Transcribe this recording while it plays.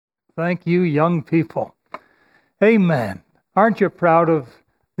Thank you, young people. Amen. Aren't you proud of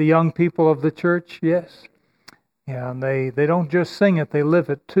the young people of the church? Yes. Yeah, and they don't just sing it, they live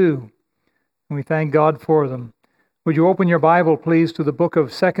it too. And we thank God for them. Would you open your Bible, please, to the book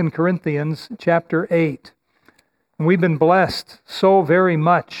of 2 Corinthians, chapter 8. And we've been blessed so very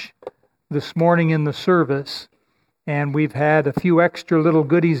much this morning in the service, and we've had a few extra little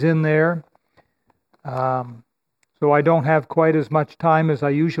goodies in there. So I don't have quite as much time as I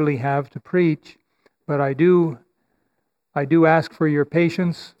usually have to preach, but I do ask for your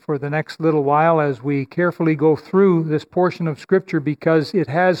patience for the next little while as we carefully go through this portion of Scripture, because it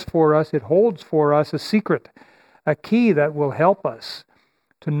holds for us a secret, a key that will help us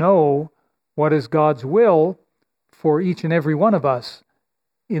to know what is God's will for each and every one of us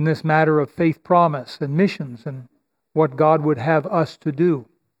in this matter of faith promise and missions and what God would have us to do.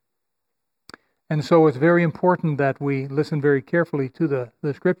 And so it's very important that we listen very carefully to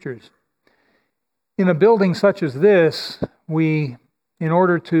the Scriptures. In a building such as this, in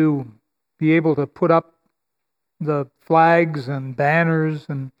order to be able to put up the flags and banners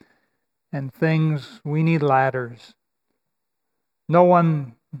and things, we need ladders. No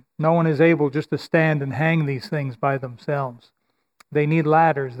one is able just to stand and hang these things by themselves. They need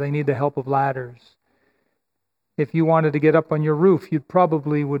ladders. They need the help of ladders. If you wanted to get up on your roof, you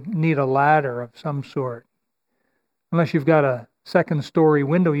probably would need a ladder of some sort. Unless you've got a second-story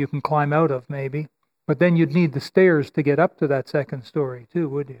window you can climb out of, maybe. But then you'd need the stairs to get up to that second story too,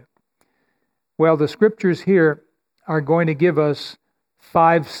 would you? Well, the Scriptures here are going to give us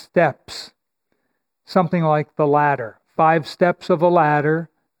 5 steps, something like the ladder. 5 steps of a ladder,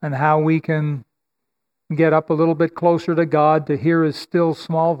 and how we can get up a little bit closer to God to hear His still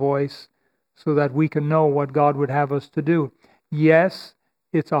small voice, so that we can know what God would have us to do. Yes,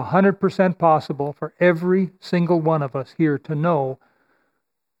 it's 100% possible for every single one of us here to know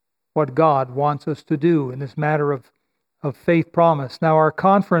what God wants us to do in this matter of faith promise. Now, our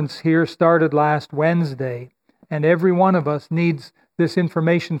conference here started last Wednesday, and every one of us needs this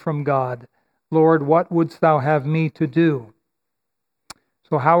information from God. Lord, what wouldst Thou have me to do?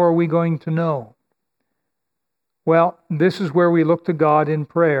 So how are we going to know? Well, this is where we look to God in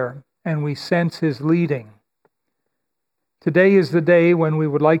prayer, and we sense His leading. Today is the day when we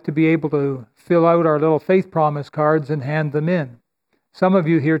would like to be able to fill out our little faith promise cards and hand them in. Some of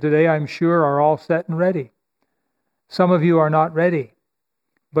you here today, I'm sure, are all set and ready. Some of you are not ready,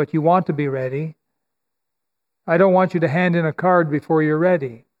 but you want to be ready. I don't want you to hand in a card before you're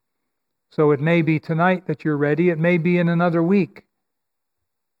ready. So it may be tonight that you're ready. It may be in another week.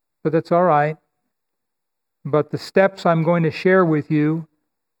 But that's all right. But the steps I'm going to share with you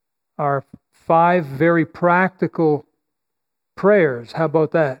are 5 very practical prayers. How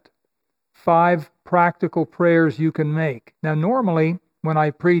about that? 5 practical prayers you can make. Now, normally, when I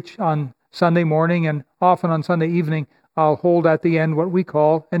preach on Sunday morning and often on Sunday evening, I'll hold at the end what we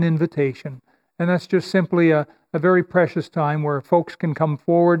call an invitation. And that's just simply a very precious time where folks can come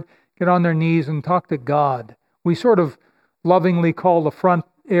forward, get on their knees, and talk to God. We sort of lovingly call the front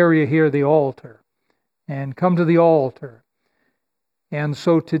area here the altar. And come to the altar. And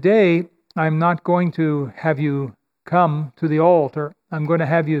so today, I'm not going to have you come to the altar. I'm going to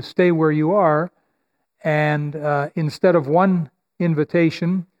have you stay where you are. And instead of one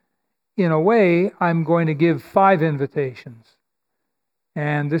invitation, in a way, I'm going to give 5 invitations.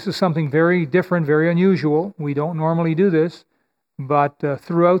 And this is something very different, very unusual. We don't normally do this. But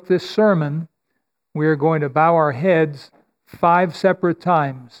throughout this sermon, we're going to bow our heads 5 separate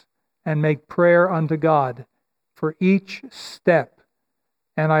times and make prayer unto God for each step.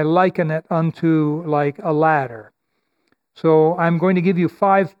 And I liken it unto like a ladder. So I'm going to give you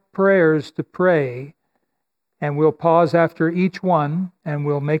 5 prayers to pray, and we'll pause after each one, and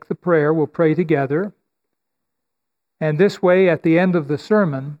we'll make the prayer. We'll pray together. And this way, at the end of the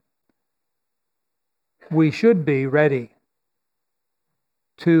sermon, we should be ready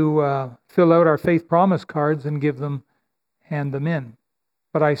to fill out our faith promise cards and hand them in.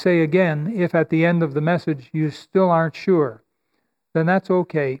 But I say again, if at the end of the message you still aren't sure, then that's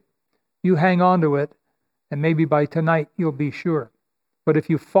okay. You hang on to it, and maybe by tonight you'll be sure. But if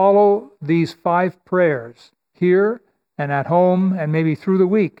you follow these 5 prayers here and at home and maybe through the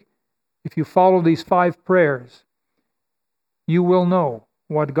week, if you follow these 5 prayers, you will know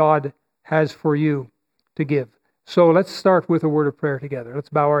what God has for you to give. So let's start with a word of prayer together. Let's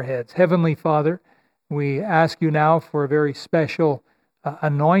bow our heads. Heavenly Father, we ask you now for a very special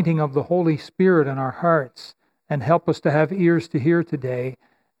anointing of the Holy Spirit in our hearts, and help us to have ears to hear today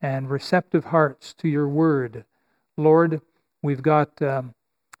and receptive hearts to your word. Lord, we've got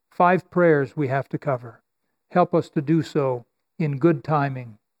 5 prayers we have to cover. Help us to do so in good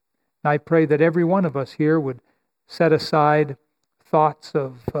timing. I pray that every one of us here would set aside thoughts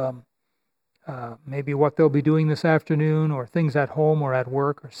of maybe what they'll be doing this afternoon, or things at home or at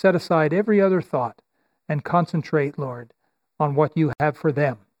work, or set aside every other thought and concentrate, Lord, on what you have for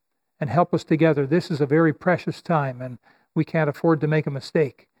them. And help us together. This is a very precious time, and we can't afford to make a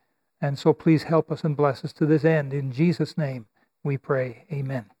mistake. And so please help us and bless us to this end. In Jesus' name we pray.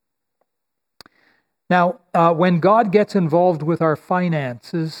 Amen. Now, when God gets involved with our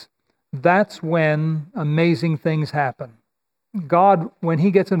finances, that's when amazing things happen. God, when He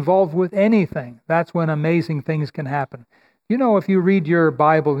gets involved with anything, that's when amazing things can happen. You know, if you read your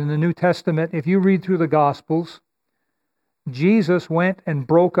Bible in the New Testament, if you read through the Gospels, Jesus went and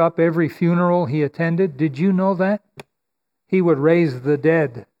broke up every funeral He attended. Did you know that? He would raise the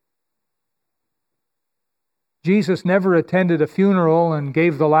dead. Jesus never attended a funeral and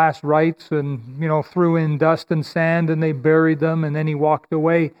gave the last rites and, threw in dust and sand and they buried them and then He walked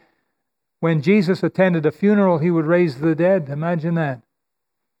away. When Jesus attended a funeral, He would raise the dead. Imagine that.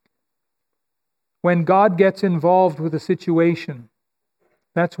 When God gets involved with a situation,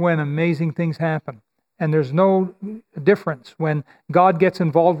 that's when amazing things happen. And there's no difference. When God gets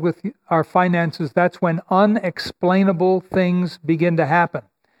involved with our finances, that's when unexplainable things begin to happen.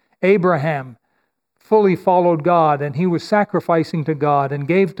 Abraham fully followed God, and he was sacrificing to God and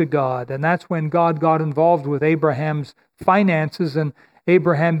gave to God. And that's when God got involved with Abraham's finances, and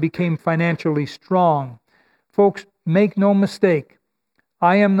Abraham became financially strong. Folks, make no mistake.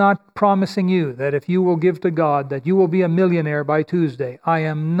 I am not promising you that if you will give to God, that you will be a millionaire by Tuesday. I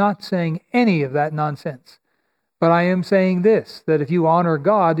am not saying any of that nonsense. But I am saying this, that if you honor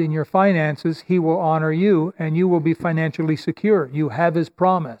God in your finances, He will honor you, and you will be financially secure. You have His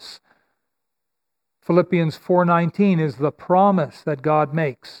promise. Philippians 4:19 is the promise that God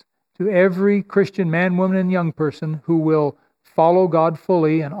makes to every Christian man, woman, and young person who will follow God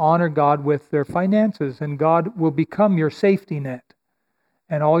fully and honor God with their finances, and God will become your safety net.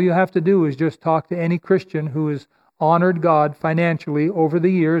 And all you have to do is just talk to any Christian who has honored God financially over the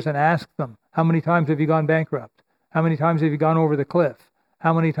years and ask them, how many times have you gone bankrupt? How many times have you gone over the cliff?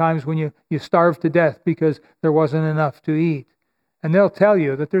 How many times when you starved to death because there wasn't enough to eat? And they'll tell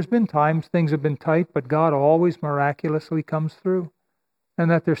you that there's been times things have been tight, but God always miraculously comes through.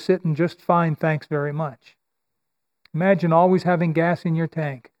 And that they're sitting just fine, thanks very much. Imagine always having gas in your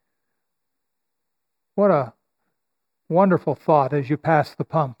tank. What a wonderful thought as you pass the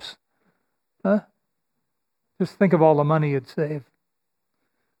pumps. Huh? Just think of all the money you'd save.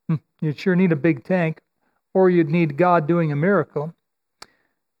 You'd sure need a big tank, or you'd need God doing a miracle.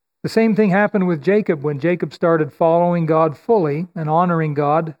 The same thing happened with Jacob. When Jacob started following God fully and honoring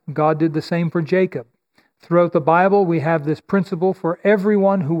God, God did the same for Jacob. Throughout the Bible, we have this principle for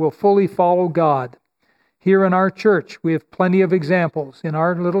everyone who will fully follow God. Here in our church, we have plenty of examples in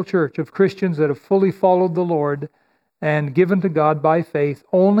our little church of Christians that have fully followed the Lord and given to God by faith,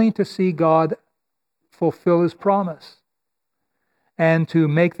 only to see God fulfill His promise and to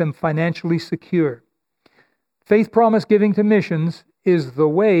make them financially secure. Faith promise giving to missions is the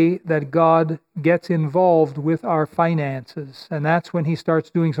way that God gets involved with our finances, and that's when He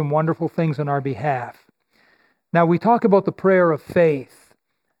starts doing some wonderful things on our behalf. Now, we talk about the prayer of faith,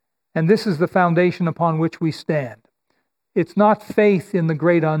 and this is the foundation upon which we stand. It's not faith in the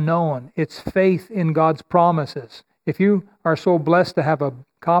great unknown, it's faith in God's promises. If you are so blessed to have a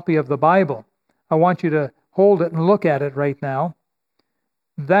copy of the Bible, I want you to hold it and look at it right now.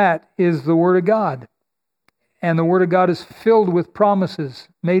 That is the Word of God. And the Word of God is filled with promises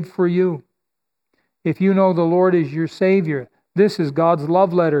made for you. If you know the Lord is your Savior, this is God's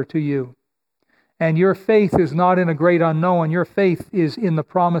love letter to you. And your faith is not in a great unknown. Your faith is in the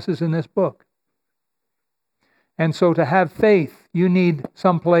promises in this book. And so to have faith, you need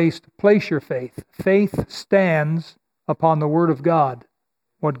some place to place your faith. Faith stands upon the Word of God.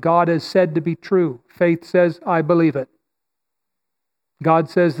 What God has said to be true. Faith says, I believe it. God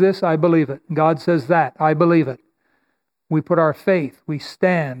says this, I believe it. God says that, I believe it. We put our faith, we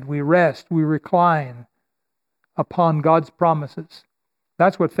stand, we rest, we recline upon God's promises.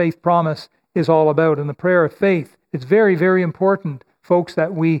 That's what faith promise is all about. In the prayer of faith, it's very, very important, folks,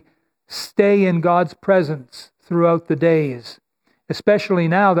 that we stay in God's presence throughout the days, especially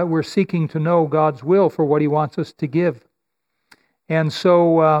now that we're seeking to know God's will for what He wants us to give. And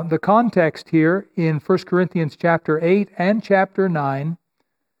so the context here in 1 Corinthians chapter 8 and chapter 9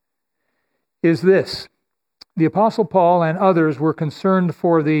 is this. The Apostle Paul and others were concerned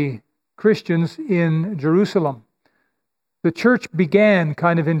for the Christians in Jerusalem. The church began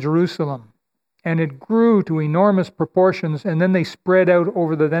kind of in Jerusalem, and it grew to enormous proportions, and then they spread out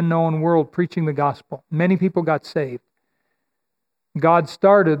over the then known world preaching the gospel. Many people got saved. God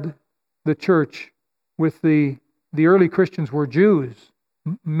started the church with the early Christians were Jews,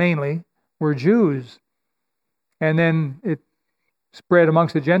 mainly, were Jews. And then it spread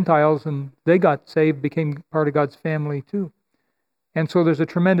amongst the Gentiles, and they got saved, became part of God's family too. And so there's a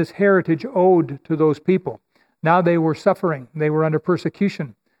tremendous heritage owed to those people. Now they were suffering, they were under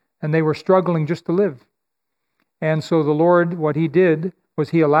persecution, and they were struggling just to live. And so the Lord, what He did was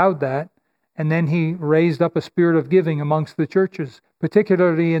He allowed that, and then He raised up a spirit of giving amongst the churches,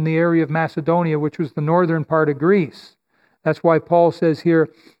 particularly in the area of Macedonia, which was the northern part of Greece. That's why Paul says here,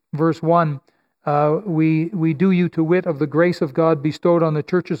 verse 1, we do you to wit of the grace of God bestowed on the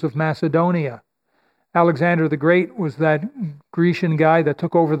churches of Macedonia. Alexander the Great was that Grecian guy that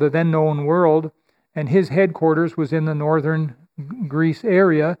took over the then known world, and his headquarters was in the northern Greece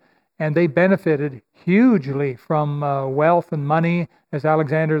area, and they benefited hugely from wealth and money. As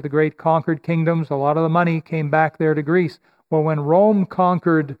Alexander the Great conquered kingdoms, a lot of the money came back there to Greece. Well, when Rome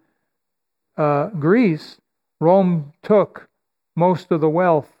conquered Greece, Rome took most of the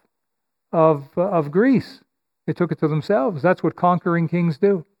wealth of Greece. They took it to themselves. That's what conquering kings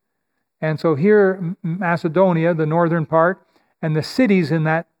do. And so here, Macedonia, the northern part, and the cities in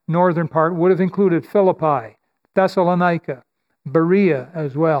that northern part would have included Philippi, Thessalonica, Berea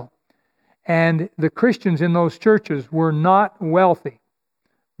as well. And the Christians in those churches were not wealthy,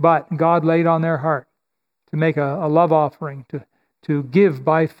 but God laid on their heart to make a love offering, to give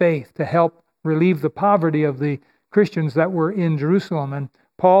by faith, to help relieve the poverty of the Christians that were in Jerusalem. And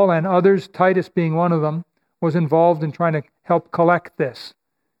Paul and others, Titus being one of them, was involved in trying to help collect this.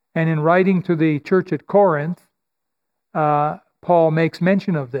 And in writing to the church at Corinth, Paul makes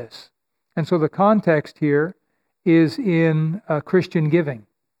mention of this. And so the context here is in Christian giving,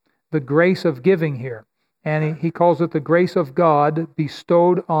 the grace of giving here. And he calls it the grace of God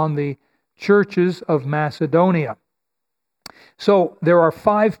bestowed on the churches of Macedonia. So there are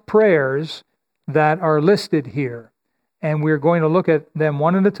 5 prayers that are listed here. And we're going to look at them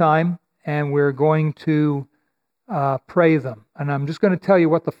one at a time, and we're going to pray them. And I'm just going to tell you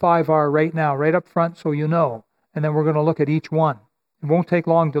what the 5 are right now, right up front, so you know. And then we're going to look at each one. It won't take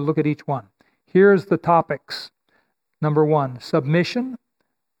long to look at each one. Here's the topics. Number 1, submission.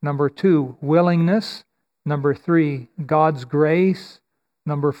 Number 2, willingness. Number 3, God's grace.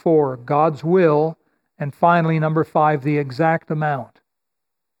 Number 4, God's will. And finally, number 5, the exact amount.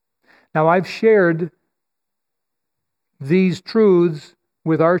 Now, I've shared these truths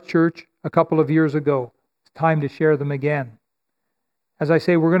with our church a couple of years ago. It's time to share them again. As I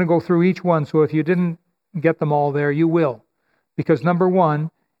say, we're going to go through each one, so if you didn't get them all there, you will. Because number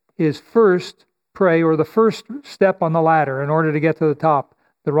 1 is first pray, or the first step on the ladder in order to get to the top,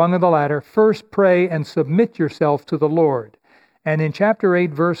 the rung of the ladder. First pray and submit yourself to the Lord. And in chapter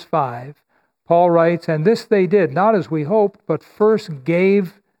 8, verse 5, Paul writes, "And this they did, not as we hoped, but first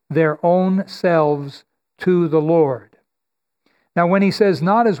gave their own selves to the Lord." Now, when he says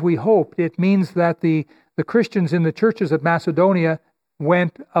not as we hoped, it means that the Christians in the churches of Macedonia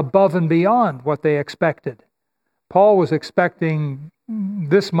went above and beyond what they expected. Paul was expecting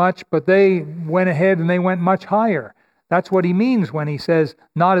this much, but they went ahead and they went much higher. That's what he means when he says,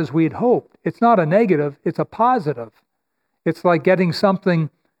 not as we'd hoped. It's not a negative, it's a positive. It's like getting something,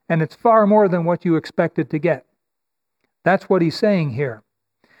 and it's far more than what you expected to get. That's what he's saying here.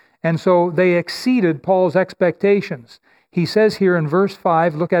 And so they exceeded Paul's expectations. He says here in verse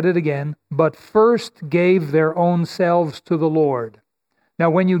 5, look at it again, "but first gave their own selves to the Lord." Now,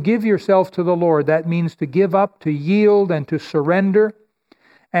 when you give yourself to the Lord, that means to give up, to yield, and to surrender.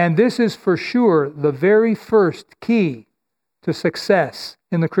 And this is for sure the very first key to success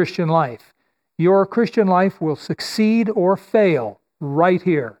in the Christian life. Your Christian life will succeed or fail right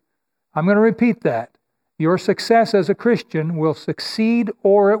here. I'm going to repeat that. Your success as a Christian will succeed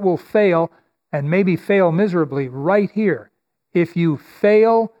or it will fail, and maybe fail miserably right here, if you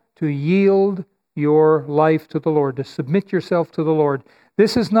fail to yield your life to the Lord, to submit yourself to the Lord.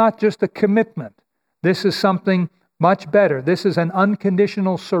 This is not just a commitment. This is something much better. This is an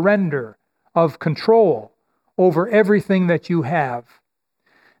unconditional surrender of control over everything that you have.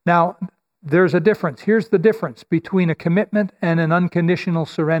 Now, there's a difference. Here's the difference between a commitment and an unconditional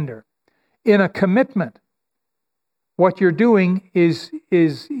surrender. In a commitment, what you're doing is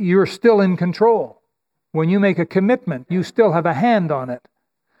you're still in control. When you make a commitment, you still have a hand on it.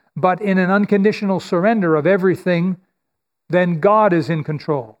 But in an unconditional surrender of everything, then God is in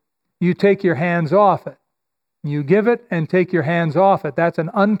control. You take your hands off it. You give it and take your hands off it. That's an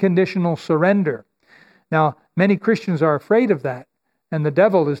unconditional surrender. Now, many Christians are afraid of that, and the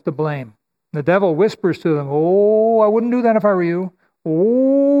devil is to blame. The devil whispers to them, "Oh, I wouldn't do that if I were you.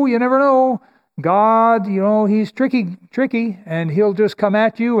 Oh, you never know. God, He's tricky, and He'll just come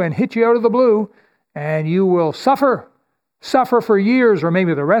at you and hit you out of the blue, and you will suffer for years or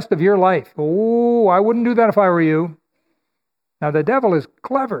maybe the rest of your life. Oh, I wouldn't do that if I were you. Now, the devil is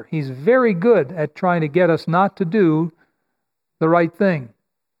clever. He's very good at trying to get us not to do the right thing.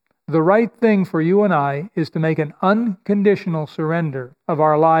 The right thing for you and I is to make an unconditional surrender of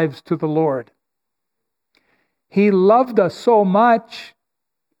our lives to the Lord. He loved us so much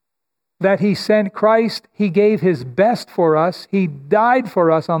that He sent Christ. He gave His best for us. He died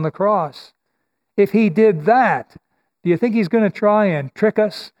for us on the cross. If He did that, do you think He's going to try and trick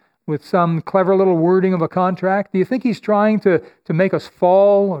us with some clever little wording of a contract? Do you think He's trying to make us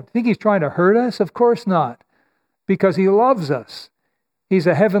fall? Or do you think He's trying to hurt us? Of course not, because He loves us. He's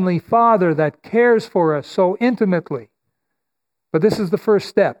a heavenly Father that cares for us so intimately. But this is the first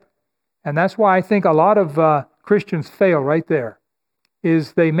step. And that's why I think a lot of Christians fail right there,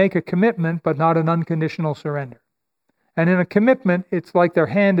 is they make a commitment but not an unconditional surrender. And in a commitment, it's like their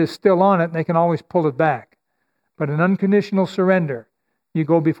hand is still on it and they can always pull it back. But an unconditional surrender, you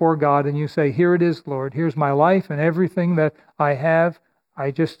go before God and you say, here it is, Lord. Here's my life and everything that I have.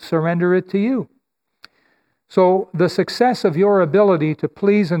 I just surrender it to you. So the success of your ability to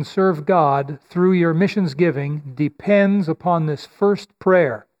please and serve God through your missions giving depends upon this first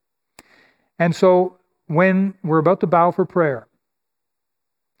prayer. And so when we're about to bow for prayer,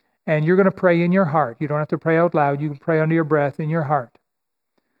 and you're going to pray in your heart. You don't have to pray out loud. You can pray under your breath in your heart.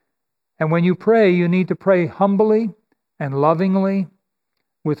 And when you pray, you need to pray humbly and lovingly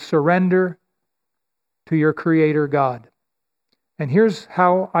with surrender to your Creator God. And here's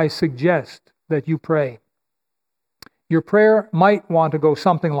how I suggest that you pray. Your prayer might want to go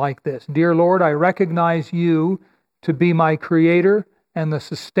something like this. Dear Lord, I recognize you to be my Creator and the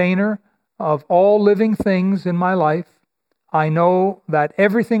sustainer of all living things in my life. I know that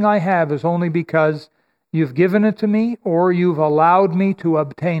everything I have is only because you've given it to me or you've allowed me to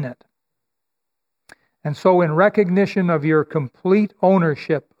obtain it. And so in recognition of your complete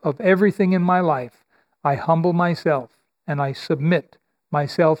ownership of everything in my life, I humble myself and I submit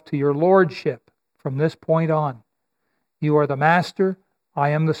myself to your lordship from this point on. You are the master, I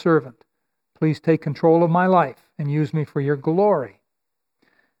am the servant. Please take control of my life and use me for your glory.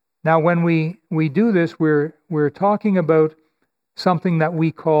 Now, when we do this, we're talking about something that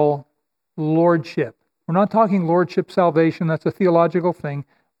we call lordship. We're not talking lordship salvation. That's a theological thing.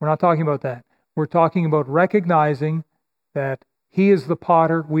 We're not talking about that. We're talking about recognizing that He is the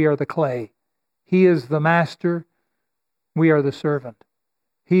potter, we are the clay. He is the master, we are the servant.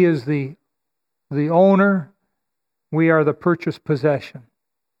 He is the owner, we are the purchased possession.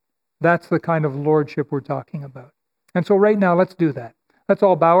 That's the kind of lordship we're talking about. And so right now, let's do that. Let's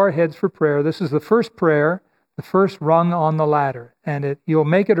all bow our heads for prayer. This is the first prayer, the first rung on the ladder. And you'll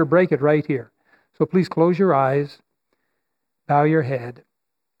make it or break it right here. So please close your eyes, bow your head.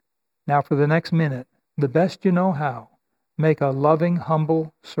 Now for the next minute, the best you know how, make a loving,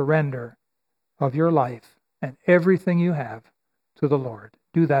 humble surrender of your life and everything you have to the Lord.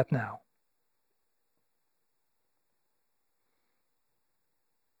 Do that now.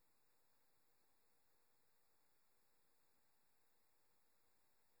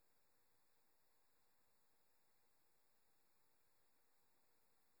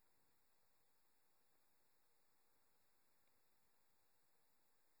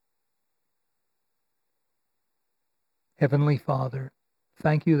 Heavenly Father,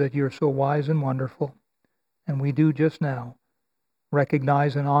 thank you that you're so wise and wonderful, and we do just now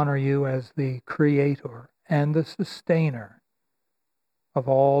recognize and honor you as the Creator and the Sustainer of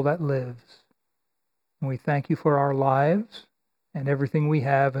all that lives. And we thank you for our lives and everything we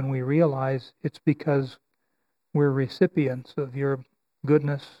have, and we realize it's because we're recipients of your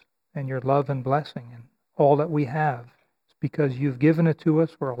goodness and your love and blessing, and all that we have. It's because you've given it to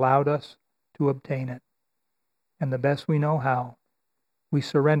us or allowed us to obtain it. And the best we know how, we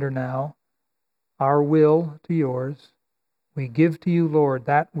surrender now our will to yours. We give to you, Lord,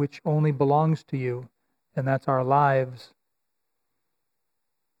 that which only belongs to you, and that's our lives.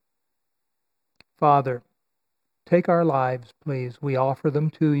 Father, take our lives, please. We offer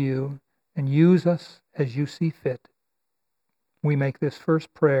them to you, and use us as you see fit. We make this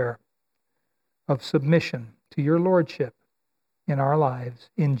first prayer of submission to your lordship in our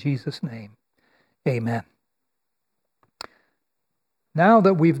lives, in Jesus' name. Amen. Now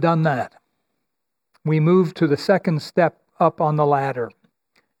that we've done that, we move to the second step up on the ladder.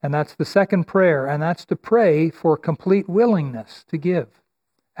 And that's the second prayer, and that's to pray for complete willingness to give.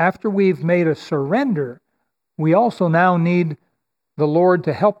 After we've made a surrender, we also now need the Lord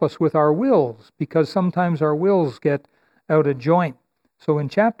to help us with our wills, because sometimes our wills get out of joint. So in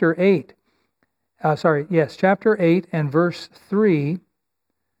chapter 8, chapter 8 and verse 3,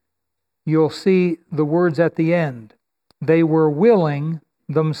 you'll see the words at the end. They were willing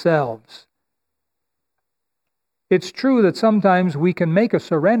themselves. It's true that sometimes we can make a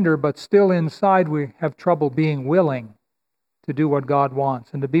surrender, but still inside we have trouble being willing to do what God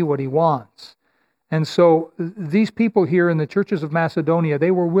wants and to be what He wants. And so these people here in the churches of Macedonia,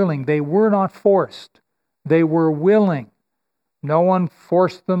 they were willing. They were not forced. They were willing. No one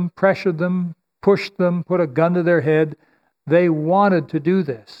forced them, pressured them, pushed them, put a gun to their head. They wanted to do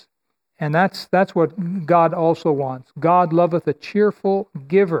this. And that's what God also wants. God loveth a cheerful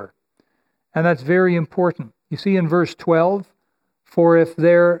giver. And that's very important. You see in verse 12, for if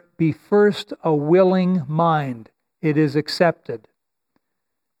there be first a willing mind, it is accepted.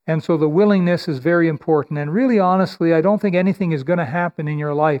 And so the willingness is very important. And really, honestly, I don't think anything is going to happen in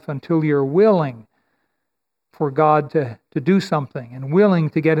your life until you're willing for God to do something and willing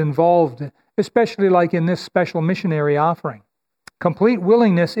to get involved, especially like in this special missionary offering. Complete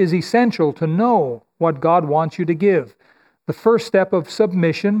willingness is essential to know what God wants you to give. The first step of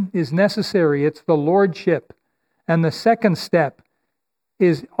submission is necessary. It's the lordship. And the second step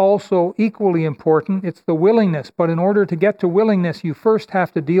is also equally important. It's the willingness. But in order to get to willingness, you first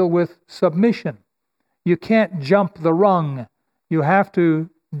have to deal with submission. You can't jump the rung. You have to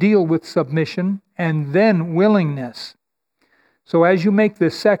deal with submission and then willingness. So as you make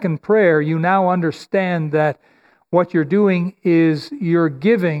this second prayer, you now understand that what you're doing is you're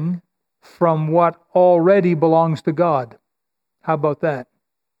giving from what already belongs to God. How about that?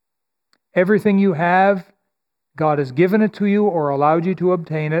 Everything you have, God has given it to you or allowed you to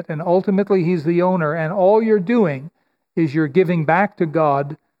obtain it, and ultimately He's the owner, and all you're doing is you're giving back to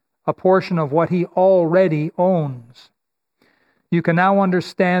God a portion of what He already owns. You can now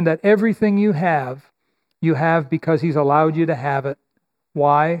understand that everything you have because He's allowed you to have it.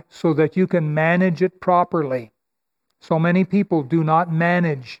 Why? So that you can manage it properly. So many people do not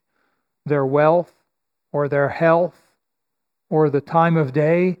manage their wealth or their health or the time of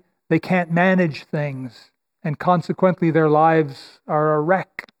day. They can't manage things, and consequently their lives are a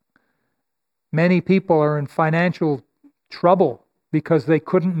wreck. Many people are in financial trouble because they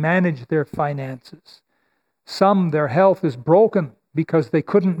couldn't manage their finances. Some, their health is broken because they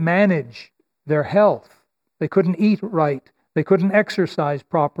couldn't manage their health. They couldn't eat right. They couldn't exercise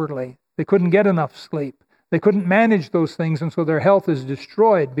properly. They couldn't get enough sleep. They couldn't manage those things, and so their health is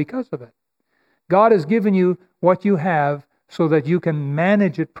destroyed because of it. God has given you what you have so that you can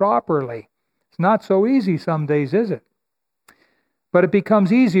manage it properly. It's not so easy some days, is it? But it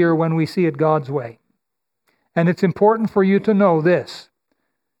becomes easier when we see it God's way. And it's important for you to know this.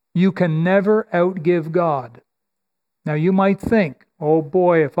 You can never outgive God. Now you might think, oh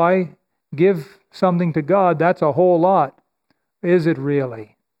boy, if I give something to God, that's a whole lot. Is it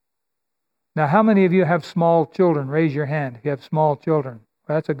really? Now, how many of you have small children? Raise your hand if you have small children.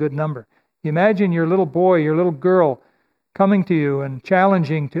 Well, that's a good number. Imagine your little boy, your little girl coming to you and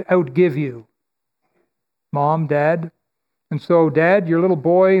challenging to outgive you. Mom, Dad. And so Dad, your little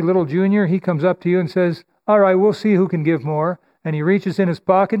boy, little junior, he comes up to you and says, all right, we'll see who can give more. And he reaches in his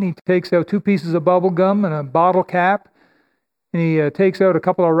pocket and he takes out 2 pieces of bubble gum and a bottle cap. And he takes out a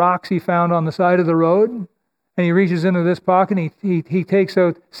couple of rocks he found on the side of the road. And he reaches into this pocket and he takes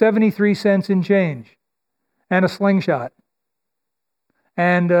out 73 cents in change and a slingshot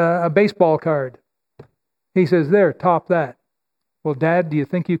and a baseball card. He says, there, top that. Well, Dad, do you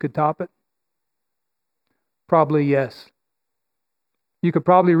think you could top it? Probably yes. You could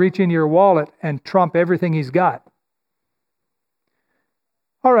probably reach into your wallet and trump everything he's got.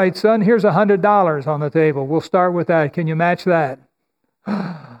 All right, son, here's $100 on the table. We'll start with that. Can you match that?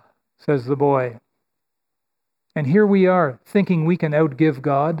 Says the boy. And here we are, thinking we can outgive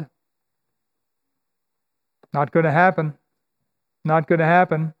God. Not going to happen. Not going to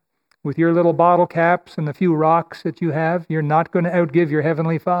happen. With your little bottle caps and the few rocks that you have, you're not going to outgive your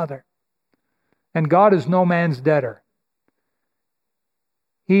Heavenly Father. And God is no man's debtor.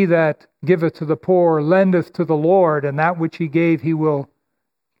 He that giveth to the poor lendeth to the Lord, and that which He gave He will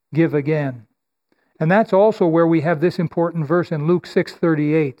give again. And that's also where we have this important verse in Luke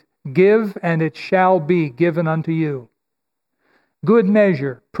 6:38. Give, and it shall be given unto you. Good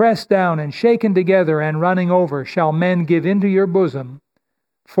measure, pressed down and shaken together and running over, shall men give into your bosom.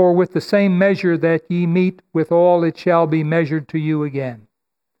 For with the same measure that ye mete withal, it shall be measured to you again.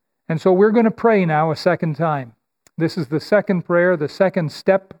 And so we're going to pray now a second time. This is the second prayer, the second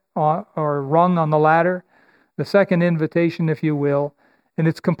step or rung on the ladder, the second invitation, if you will, and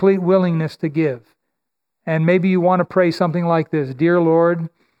it's complete willingness to give. And maybe you want to pray something like this. Dear Lord,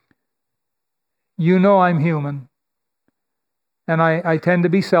 you know I'm human, and I tend to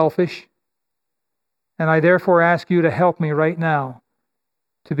be selfish, And I therefore ask you to help me right now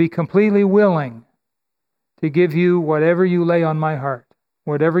to be completely willing to give you whatever you lay on my heart.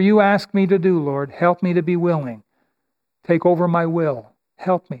 Whatever you ask me to do, Lord, help me to be willing. Take over my will.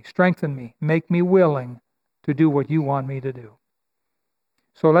 Help me, strengthen me, make me willing to do what you want me to do.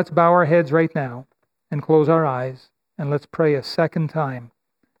 So let's bow our heads right now and close our eyes, and let's pray a second time,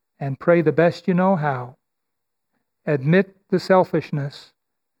 and pray the best you know how. Admit the selfishness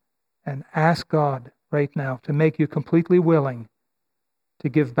and ask God right now to make you completely willing to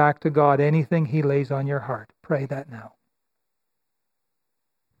give back to God anything He lays on your heart. Pray that now.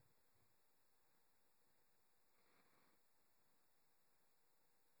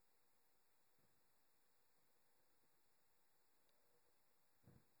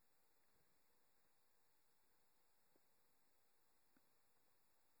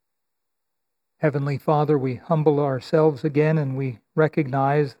 Heavenly Father, we humble ourselves again, and we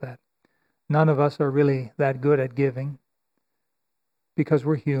recognize that none of us are really that good at giving because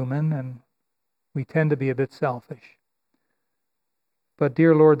we're human and we tend to be a bit selfish. But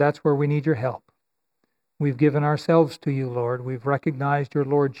dear Lord, that's where we need your help. We've given ourselves to you, Lord. We've recognized your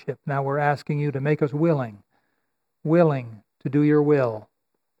lordship. Now we're asking you to make us willing to do your will,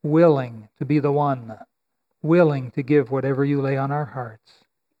 willing to be the one, willing to give whatever you lay on our hearts.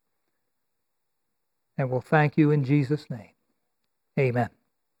 And we'll thank you in Jesus' name. Amen.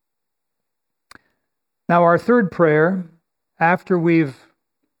 Now our third prayer, after we've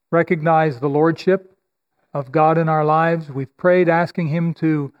recognized the lordship of God in our lives, we've prayed asking Him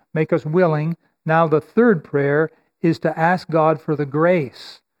to make us willing. Now the third prayer is to ask God for the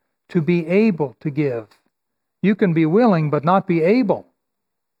grace to be able to give. You can be willing but not be able,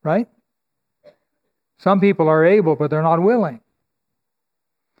 right? Some people are able but they're not willing.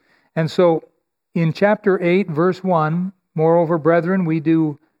 And so in chapter 8, verse 1, moreover, brethren, we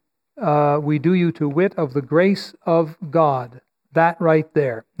do you to wit of the grace of God. That right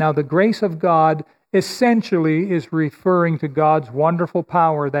there. Now, the grace of God essentially is referring to God's wonderful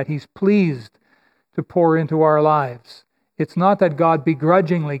power that He's pleased to pour into our lives. It's not that God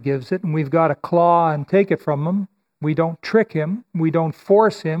begrudgingly gives it and we've got to claw and take it from Him. We don't trick Him. We don't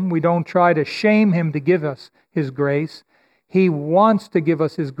force Him. We don't try to shame Him to give us His grace. He wants to give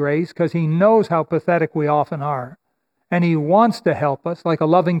us His grace because He knows how pathetic we often are. And He wants to help us, like a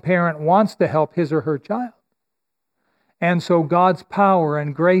loving parent wants to help his or her child. And so God's power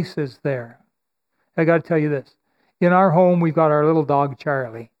and grace is there. I got to tell you this. In our home, we've got our little dog,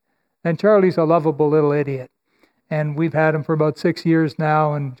 Charlie. And Charlie's a lovable little idiot. And we've had him for about 6 years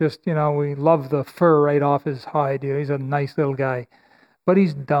now. And just, we love the fur right off his hide. He's a nice little guy. But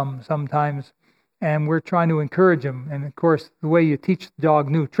he's dumb sometimes. And we're trying to encourage him. And of course, the way you teach the dog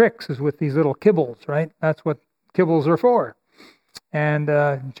new tricks is with these little kibbles, right? That's what kibbles are for. And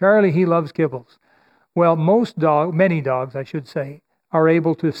Charlie, he loves kibbles. Well, many dogs, I should say, are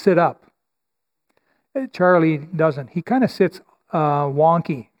able to sit up. Charlie doesn't. He kind of sits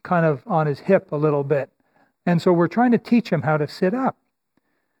wonky, kind of on his hip a little bit. And so we're trying to teach him how to sit up.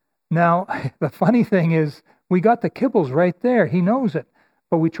 Now, the funny thing is, we got the kibbles right there. He knows it.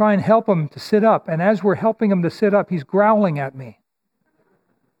 But we try and help him to sit up. And as we're helping him to sit up, he's growling at me.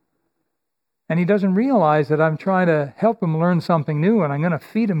 And he doesn't realize that I'm trying to help him learn something new and I'm going to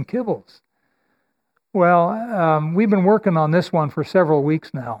feed him kibbles. Well, we've been working on this one for several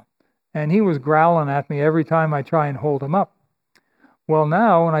weeks now. And he was growling at me every time I try and hold him up. Well,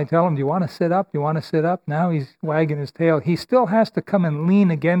 now when I tell him, do you want to sit up? Do you want to sit up? Now he's wagging his tail. He still has to come and lean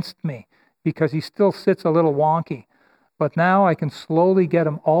against me because he still sits a little wonky. But now I can slowly get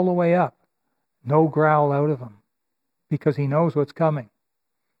him all the way up. No growl out of him because he knows what's coming.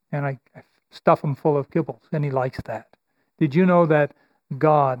 And I stuff him full of kibbles, and he likes that. Did you know that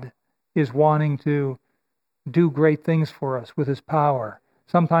God is wanting to do great things for us with His power?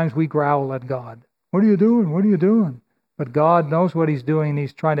 Sometimes we growl at God. What are you doing? What are you doing? But God knows what He's doing, and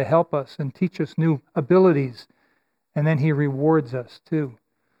He's trying to help us and teach us new abilities. And then He rewards us too.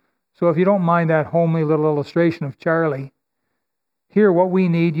 So if you don't mind that homely little illustration of Charlie, here what we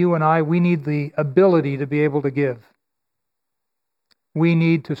need, you and I, we need the ability to be able to give. We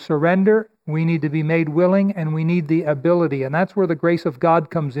need to surrender, we need to be made willing, and we need the ability. And that's where the grace of God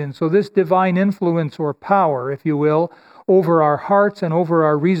comes in. So this divine influence or power, if you will, over our hearts and over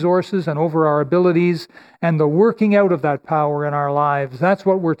our resources and over our abilities and the working out of that power in our lives, that's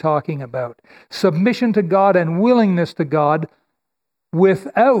what we're talking about. Submission to God and willingness to God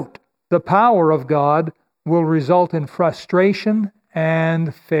without the power of God will result in frustration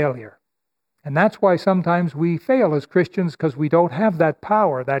and failure. And that's why sometimes we fail as Christians, because we don't have that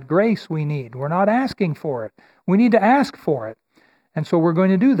power, that grace we need. We're not asking for it. We need to ask for it. And so we're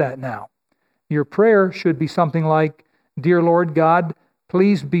going to do that now. Your prayer should be something like, Dear Lord God,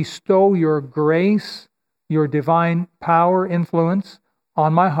 please bestow your grace, your divine power, influence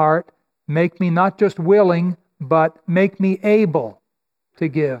on my heart. Make me not just willing, but make me able to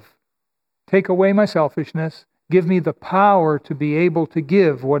give. Take away my selfishness. Give me the power to be able to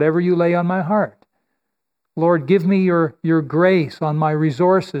give whatever you lay on my heart. Lord, give me your grace on my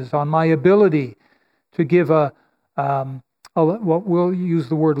resources, on my ability to give what we'll use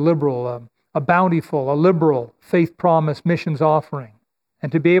the word liberal, a bountiful, a liberal faith promise missions offering,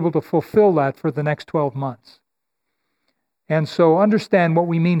 and to be able to fulfill that for the next 12 months. And so understand what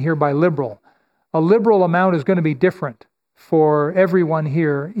we mean here by liberal. A liberal amount is going to be different for everyone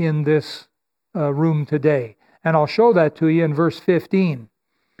here in this room today. And I'll show that to you in verse 15.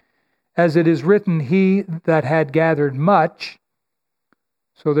 As it is written, he that had gathered much,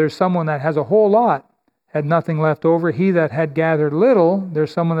 so there's someone that has a whole lot, had nothing left over. He that had gathered little,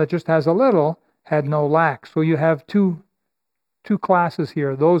 there's someone that just has a little, had no lack. So you have two classes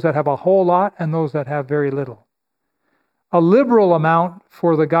here, those that have a whole lot and those that have very little. A liberal amount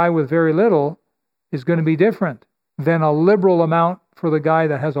for the guy with very little is going to be different than a liberal amount for the guy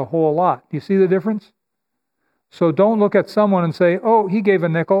that has a whole lot. Do you see the difference? So don't look at someone and say, oh, he gave a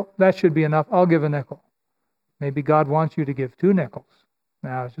nickel, that should be enough, I'll give a nickel. Maybe God wants you to give 2 nickels.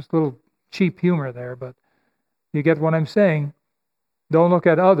 Now, it's just a little cheap humor there, but you get what I'm saying. Don't look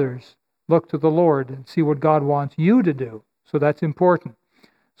at others. Look to the Lord and see what God wants you to do. So that's important.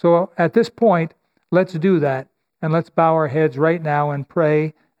 So at this point, let's do that. And let's bow our heads right now and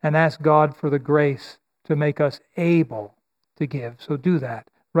pray and ask God for the grace to make us able to give. So do that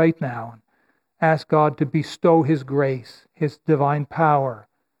right now. Ask God to bestow His grace, His divine power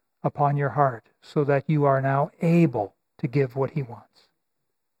upon your heart so that you are now able to give what He wants.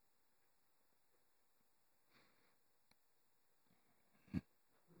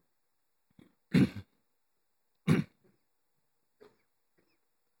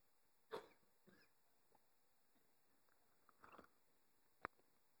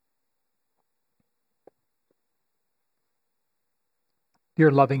 Dear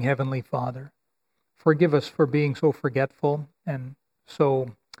loving Heavenly Father, forgive us for being so forgetful and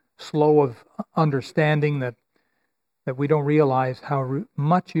so slow of understanding that we don't realize how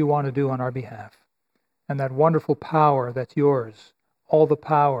much you want to do on our behalf. And that wonderful power that's yours, all the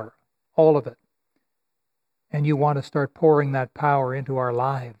power, all of it. And you want to start pouring that power into our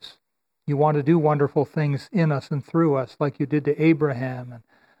lives. You want to do wonderful things in us and through us like you did to Abraham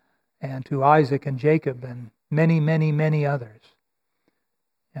and to Isaac and Jacob and many, many, many others.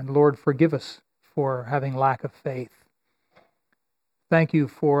 And Lord, forgive us for having lack of faith. Thank you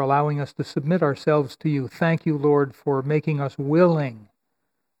for allowing us to submit ourselves to you. Thank you, Lord, for making us willing.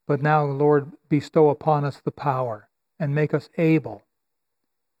 But now, Lord, bestow upon us the power and make us able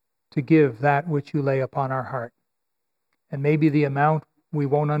to give that which you lay upon our heart. And maybe the amount, we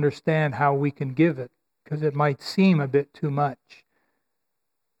won't understand how we can give it because it might seem a bit too much.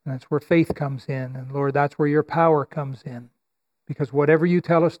 And that's where faith comes in. And Lord, that's where your power comes in. Because whatever you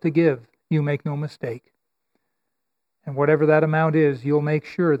tell us to give, you make no mistake. And whatever that amount is, you'll make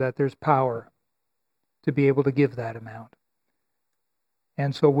sure that there's power to be able to give that amount.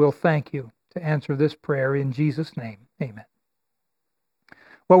 And so we'll thank you to answer this prayer in Jesus' name. Amen.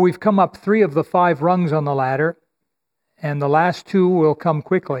 Well, we've come up 3 of the 5 rungs on the ladder, and the last 2 will come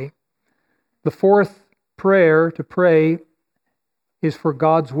quickly. The 4th prayer to pray is for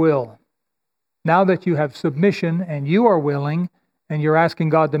God's will. Now that you have submission and you are willing, and you're asking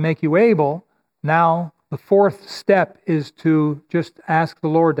God to make you able, now the 4th step is to just ask the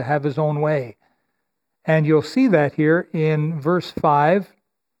Lord to have His own way. And you'll see that here in verse 5.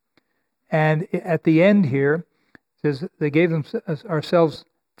 And at the end here, it says, they gave themselves,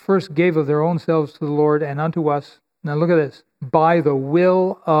 first gave of their own selves to the Lord and unto us. Now look at this, by the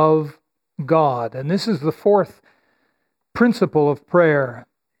will of God. And this is the 4th principle of prayer.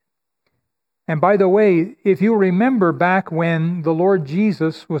 And by the way, if you remember back when the Lord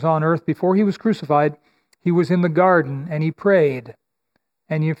Jesus was on earth, before He was crucified, He was in the garden and He prayed.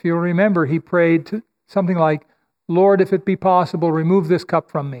 And if you remember, He prayed something like, Lord, if it be possible, remove this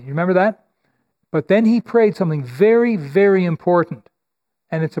cup from me. You remember that? But then He prayed something very, very important.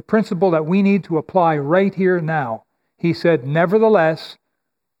 And it's a principle that we need to apply right here now. He said, nevertheless,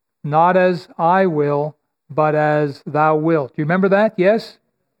 not as I will, but as thou wilt. Do you remember that? Yes?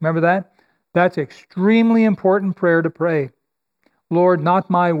 Remember that? That's extremely important prayer to pray. Lord, not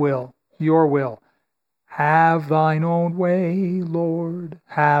my will, your will. Have thine own way, Lord.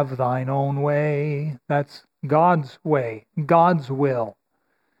 Have thine own way. That's God's way, God's will.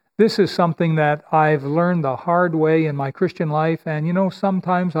 This is something that I've learned the hard way in my Christian life, and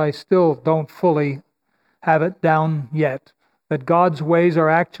sometimes I still don't fully have it down yet, that God's ways are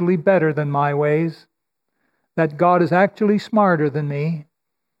actually better than my ways, that God is actually smarter than me.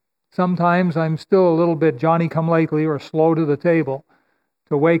 Sometimes I'm still a little bit Johnny-come-lately or slow to the table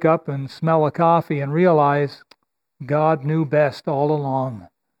to wake up and smell a coffee and realize God knew best all along.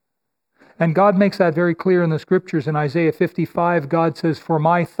 And God makes that very clear in the Scriptures. In Isaiah 55, God says, "For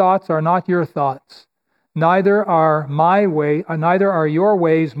my thoughts are not your thoughts, neither are your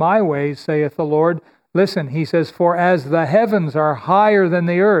ways my ways, saith the Lord." Listen, he says, "For as the heavens are higher than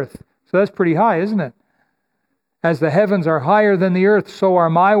the earth." So that's pretty high, isn't it? "As the heavens are higher than the earth, so are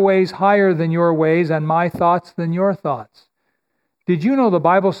my ways higher than your ways, and my thoughts than your thoughts." Did you know the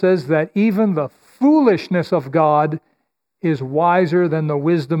Bible says that even the foolishness of God is wiser than the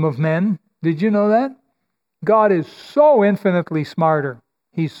wisdom of men? Did you know that? God is so infinitely smarter.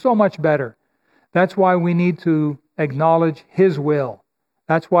 He's so much better. That's why we need to acknowledge His will.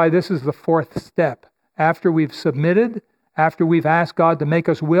 That's why this is the fourth step. After we've submitted, after we've asked God to make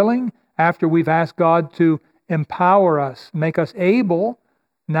us willing, after we've asked God to empower us, make us able,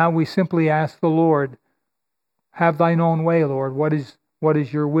 now we simply ask the Lord, "Have thine own way, Lord. What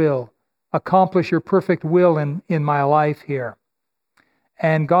is your will? Accomplish your perfect will in my life here."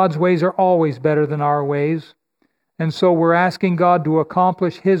 And God's ways are always better than our ways. And so we're asking God to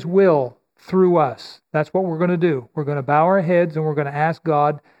accomplish His will through us. That's what we're going to do. We're going to bow our heads and we're going to ask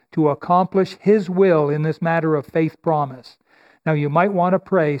God to accomplish His will in this matter of faith promise. Now you might want to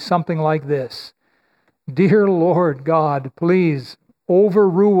pray something like this: "Dear Lord God, please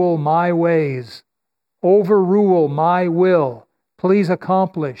overrule my ways. Overrule my will. Please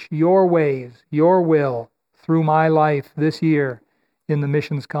accomplish your ways, your will through my life this year in the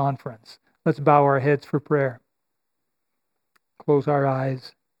missions conference." Let's bow our heads for prayer. Close our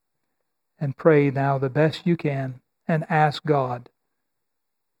eyes and pray now the best you can and ask God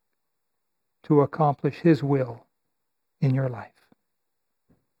to accomplish His will in your life.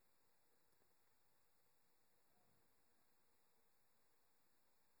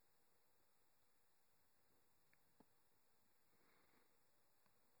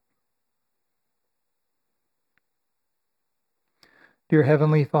 Dear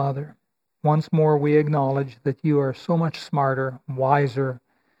Heavenly Father, once more we acknowledge that you are so much smarter, wiser,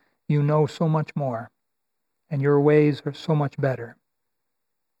 you know so much more, and your ways are so much better.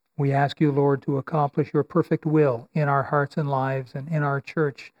 We ask you, Lord, to accomplish your perfect will in our hearts and lives and in our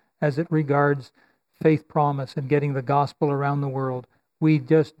church as it regards faith promise and getting the gospel around the world. We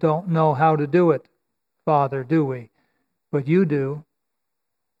just don't know how to do it, Father, do we? But you do.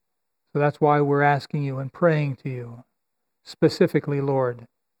 So that's why we're asking you and praying to you. Specifically, Lord,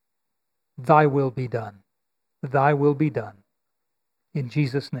 thy will be done. Thy will be done. In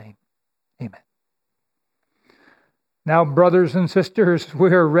Jesus' name, amen. Now, brothers and sisters,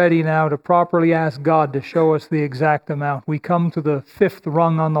 we're ready now to properly ask God to show us the exact amount. We come to the fifth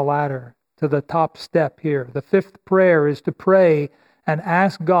rung on the ladder, to the top step here. The fifth prayer is to pray and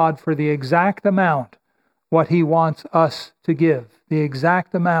ask God for the exact amount, what He wants us to give, the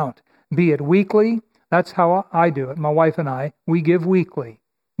exact amount, be it weekly. That's how I do it. My wife and I, we give weekly.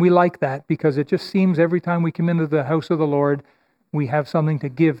 We like that because it just seems every time we come into the house of the Lord, we have something to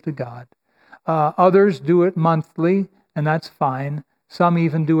give to God. Others do it monthly, and that's fine. Some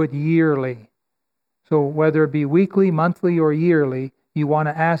even do it yearly. So whether it be weekly, monthly, or yearly, you want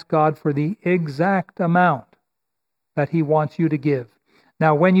to ask God for the exact amount that He wants you to give.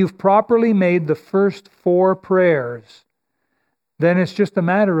 Now, when you've properly made the first four prayers, then it's just a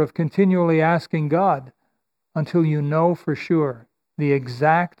matter of continually asking God until you know for sure the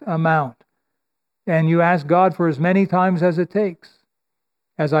exact amount. And you ask God for as many times as it takes.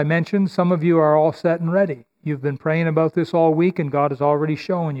 As I mentioned, some of you are all set and ready. You've been praying about this all week and God has already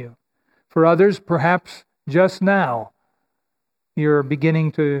shown you. For others, perhaps just now, you're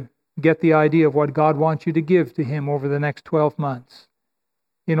beginning to get the idea of what God wants you to give to Him over the next 12 months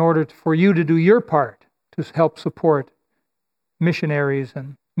in order for you to do your part to help support missionaries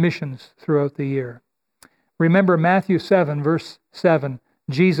and missions throughout the year. Remember Matthew 7, verse 7.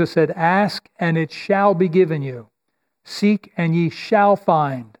 Jesus said, "Ask, and it shall be given you. Seek, and ye shall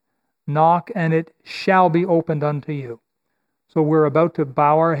find. Knock, and it shall be opened unto you." So we're about to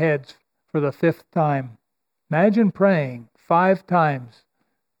bow our heads for the fifth time. Imagine praying 5 times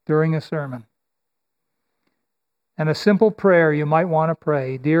during a sermon. And a simple prayer you might want to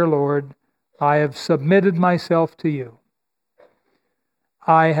pray: "Dear Lord, I have submitted myself to you.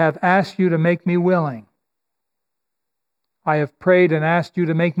 I have asked you to make me willing. I have prayed and asked you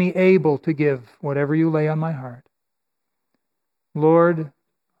to make me able to give whatever you lay on my heart. Lord,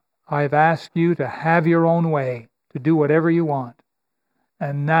 I've asked you to have your own way, to do whatever you want.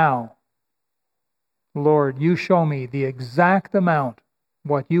 And now, Lord, you show me the exact amount,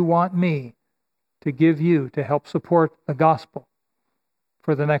 what you want me to give you to help support the gospel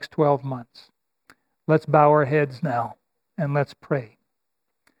for the next 12 months. Let's bow our heads now and let's pray.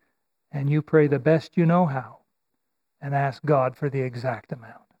 And you pray the best you know how and ask God for the exact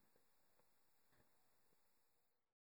amount.